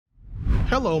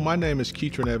Hello, my name is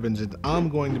Keitron Evans, and I'm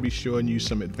going to be showing you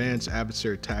some advanced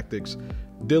adversary tactics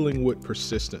dealing with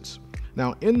persistence.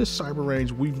 Now, in the cyber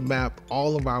range, we've mapped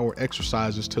all of our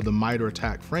exercises to the MITRE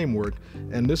ATT&CK framework,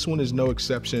 and this one is no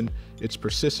exception. It's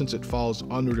persistence. It falls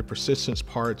under the persistence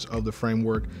parts of the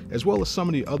framework, as well as some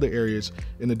of the other areas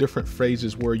in the different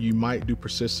phases where you might do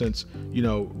persistence,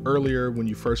 earlier when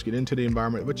you first get into the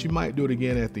environment, but you might do it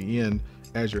again at the end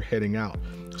as you're heading out.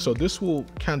 So this will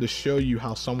kind of show you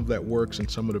how some of that works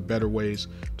and some of the better ways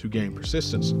to gain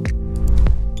persistence.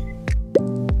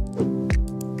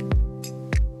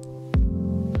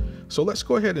 So let's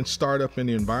go ahead and start up in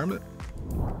the environment.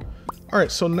 All right,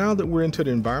 so now that we're into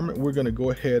the environment, we're gonna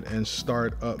go ahead and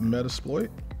start up Metasploit.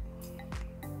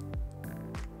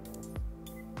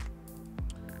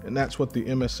 And that's what the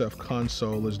MSF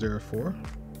console is there for.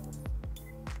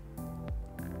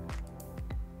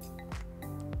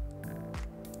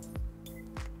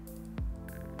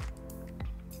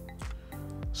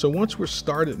 So once we're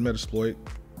started Metasploit,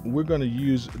 we're gonna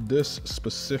use this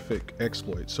specific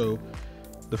exploit. So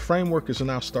the framework is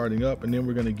now starting up, and then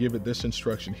we're going to give it this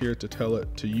instruction here to tell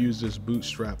it to use this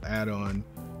bootstrap add-on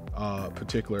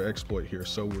particular exploit here.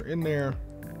 So we're in there.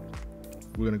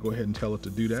 We're going to go ahead and tell it to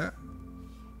do that.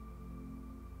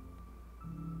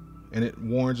 And it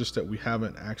warns us that we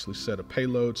haven't actually set a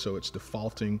payload, so it's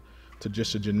defaulting to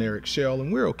just a generic shell,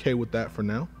 and we're okay with that for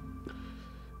now.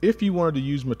 If you wanted to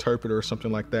use Meterpreter or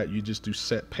something like that, you just do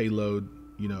set payload,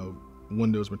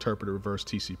 Windows Meterpreter reverse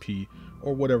TCP,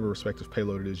 or whatever respective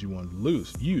payload it is you want to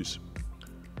use.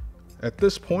 At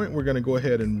this point, we're going to go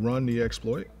ahead and run the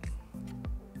exploit.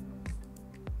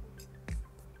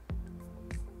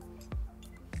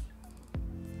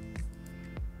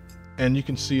 And you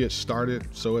can see it started,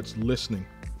 so it's listening.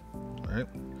 All right.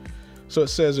 So it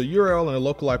says a URL and a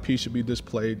local IP should be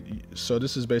displayed. So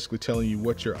this is basically telling you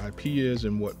what your IP is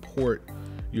and what port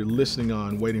you're listening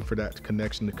on, waiting for that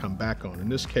connection to come back on. In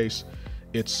this case,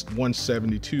 it's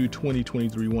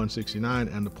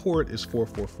 172.20.23.169, and the port is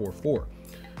 4444.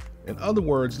 In other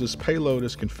words, this payload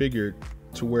is configured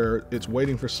to where it's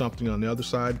waiting for something on the other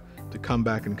side to come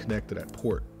back and connect to that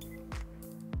port.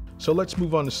 So let's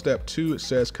move on to step 2. It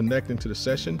says connecting to the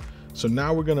session. So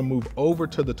now we're going to move over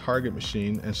to the target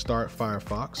machine and start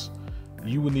Firefox.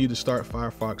 You would need to start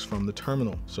Firefox from the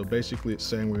terminal. So basically it's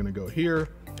saying we're going to go here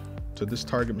to this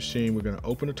target machine. We're going to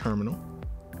open a terminal.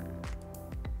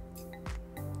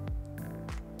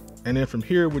 And then from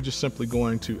here, we're just simply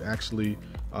going to actually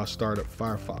start up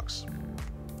Firefox.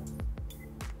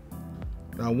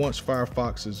 Now, once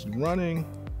Firefox is running,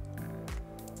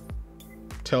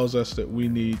 tells us that we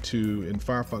need to, in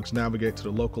Firefox, navigate to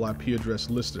the local IP address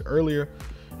listed earlier.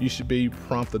 You should be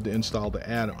prompted to install the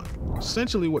add-on.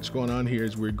 Essentially, what's going on here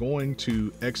is we're going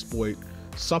to exploit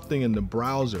something in the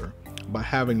browser by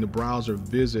having the browser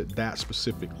visit that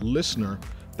specific listener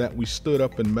that we stood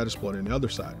up in Metasploit on the other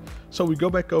side. So we go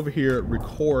back over here,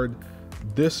 record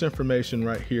this information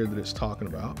right here that it's talking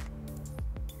about.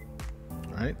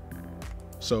 All right.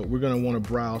 So we're going to want to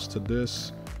browse to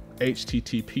this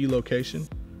HTTP location,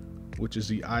 which is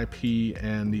the IP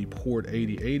and the port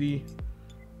 8080.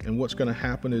 And what's going to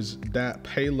happen is that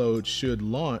payload should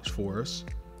launch for us,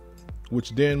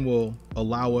 which then will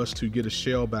allow us to get a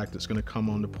shell back that's going to come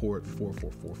on the port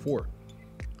 4444.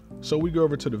 So we go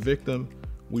over to the victim.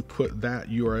 We put that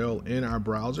URL in our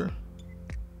browser.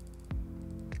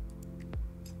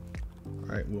 All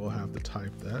right, we'll have to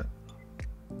type that.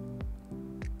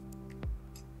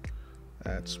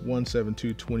 That's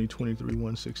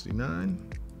 172.20.23.169.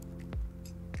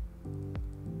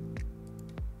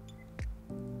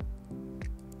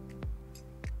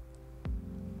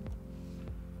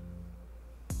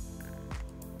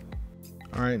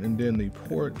 All right, and then the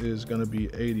port is going to be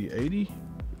 8080.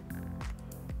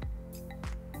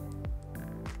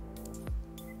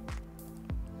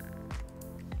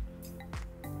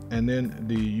 And then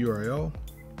the URL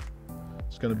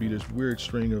is going to be this weird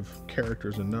string of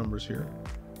characters and numbers here.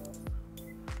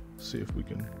 See if we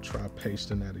can try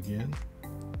pasting that again.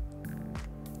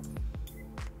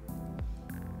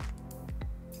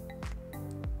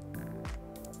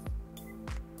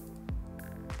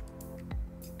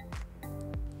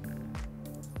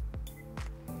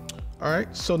 All right,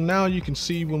 so now you can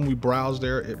see when we browse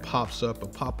there, it pops up a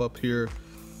pop-up here,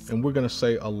 and we're going to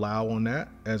say allow on that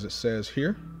as it says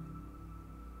here.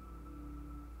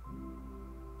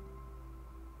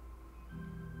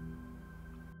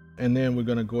 And then we're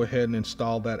going to go ahead and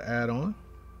install that add-on.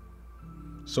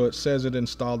 So it says it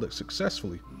installed it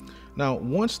successfully. Now,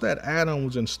 once that add-on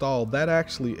was installed, that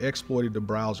actually exploited the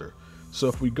browser. So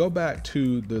if we go back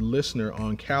to the listener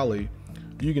on Kali,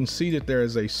 you can see that there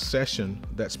is a session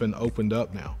that's been opened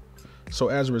up now. So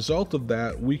as a result of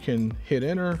that, we can hit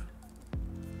enter,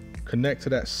 connect to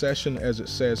that session as it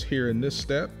says here in this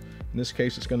step. In this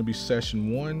case, it's going to be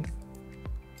session 1.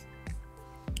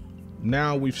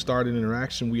 Now we've started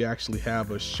interaction. We actually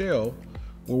have a shell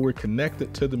where we're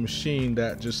connected to the machine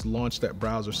that just launched that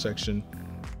browser section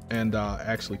and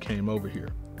actually came over here.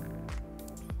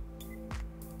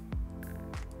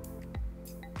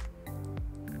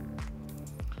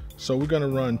 So we're going to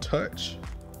run touch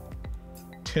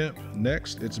temp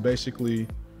next. It's basically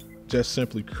just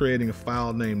simply creating a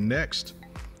file named next.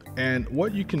 And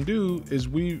what you can do is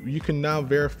you can now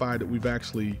verify that we've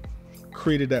actually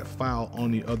created that file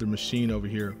on the other machine over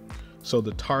here. So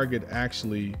the target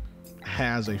actually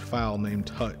has a file named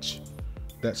touch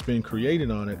that's been created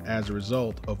on it as a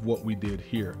result of what we did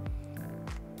here.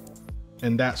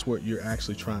 And that's what you're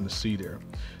actually trying to see there.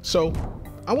 So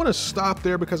I want to stop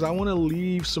there because I want to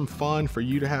leave some fun for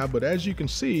you to have. But as you can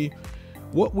see,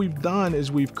 what we've done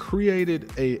is we've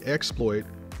created a exploit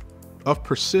of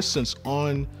persistence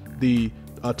on the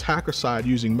attacker side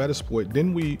using Metasploit.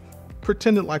 Then we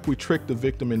pretended like we tricked the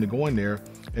victim into going there.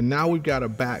 And now we've got a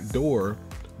backdoor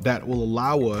that will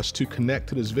allow us to connect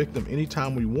to this victim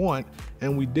anytime we want.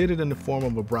 And we did it in the form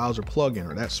of a browser plugin,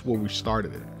 or that's where we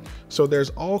started it. So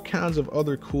there's all kinds of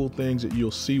other cool things that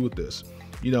you'll see with this.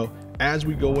 You know, as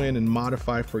we go in and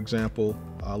modify, for example,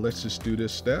 let's just do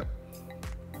this step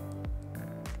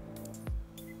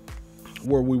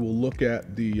where we will look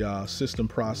at the system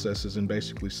processes and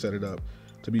basically set it up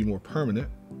to be more permanent.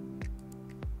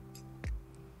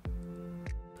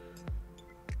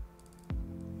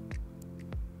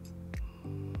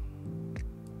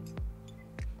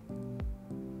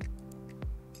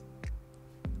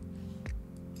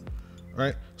 All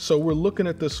right, so we're looking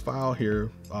at this file here.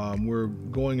 We're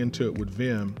going into it with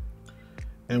Vim,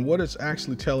 and what it's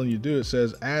actually telling you to do, it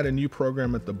says add a new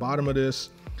program at the bottom of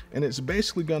this, and it's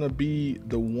basically going to be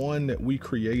the one that we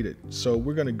created. So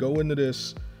we're going to go into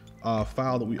this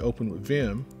file that we opened with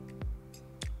Vim,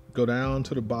 go down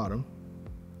to the bottom,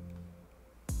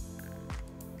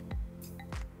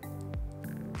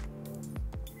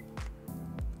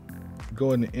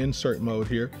 go into insert mode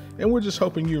here, and we're just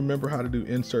hoping you remember how to do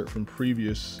insert from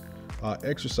previous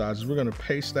exercises. We're going to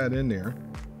paste that in there,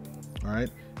 all right,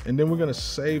 and then we're going to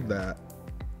save that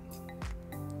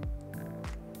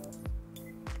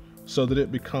so that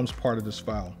it becomes part of this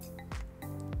file.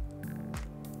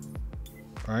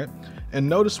 All right, and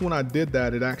notice when I did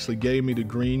that, it actually gave me the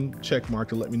green check mark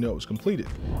to let me know it was completed.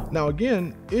 Now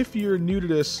again, if you're new to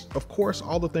this, of course,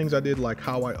 all the things I did, like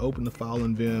how I opened the file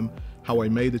in Vim, how I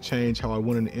made the change, how I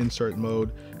went into insert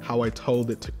mode, how I told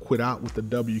it to quit out with the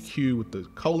WQ with the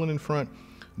colon in front.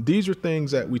 These are things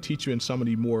that we teach you in some of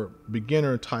the more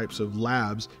beginner types of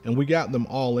labs, and we got them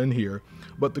all in here.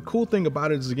 But the cool thing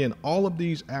about it is, again, all of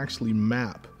these actually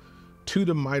map to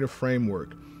the MITRE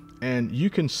framework. And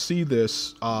you can see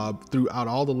this throughout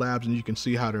all the labs, and you can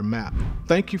see how they're mapped.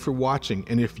 Thank you for watching.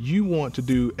 And if you want to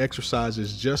do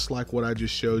exercises just like what I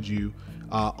just showed you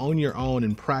on your own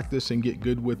and practice and get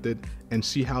good with it and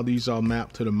see how these all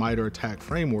map to the MITRE ATT&CK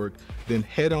framework, then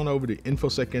head on over to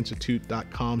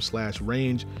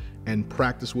infosecinstitute.com/range and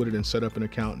practice with it and set up an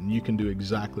account, and you can do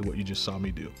exactly what you just saw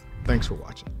me do. Thanks for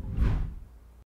watching.